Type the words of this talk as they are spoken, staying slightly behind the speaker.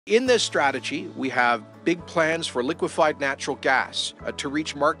In this strategy, we have big plans for liquefied natural gas to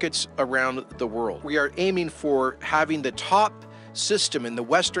reach markets around the world. We are aiming for having the top system in the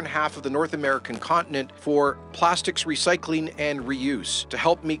western half of the North American continent for plastics recycling and reuse to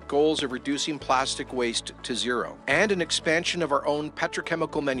help meet goals of reducing plastic waste to zero, and an expansion of our own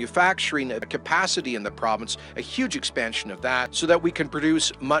petrochemical manufacturing capacity in the province, a huge expansion of that, so that we can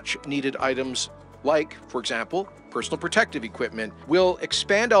produce much needed items like, for example, personal protective equipment. Will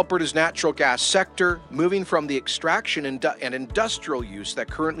expand Alberta's natural gas sector, moving from the extraction and industrial use that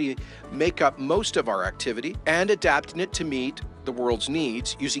currently make up most of our activity, and adapting it to meet the world's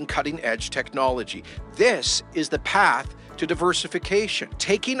needs using cutting-edge technology. This is the path to diversification,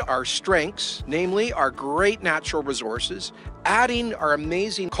 taking our strengths, namely our great natural resources, adding our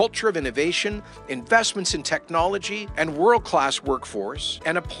amazing culture of innovation, investments in technology, and world-class workforce,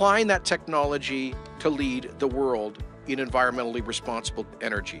 and applying that technology to lead the world in environmentally responsible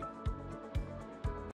energy.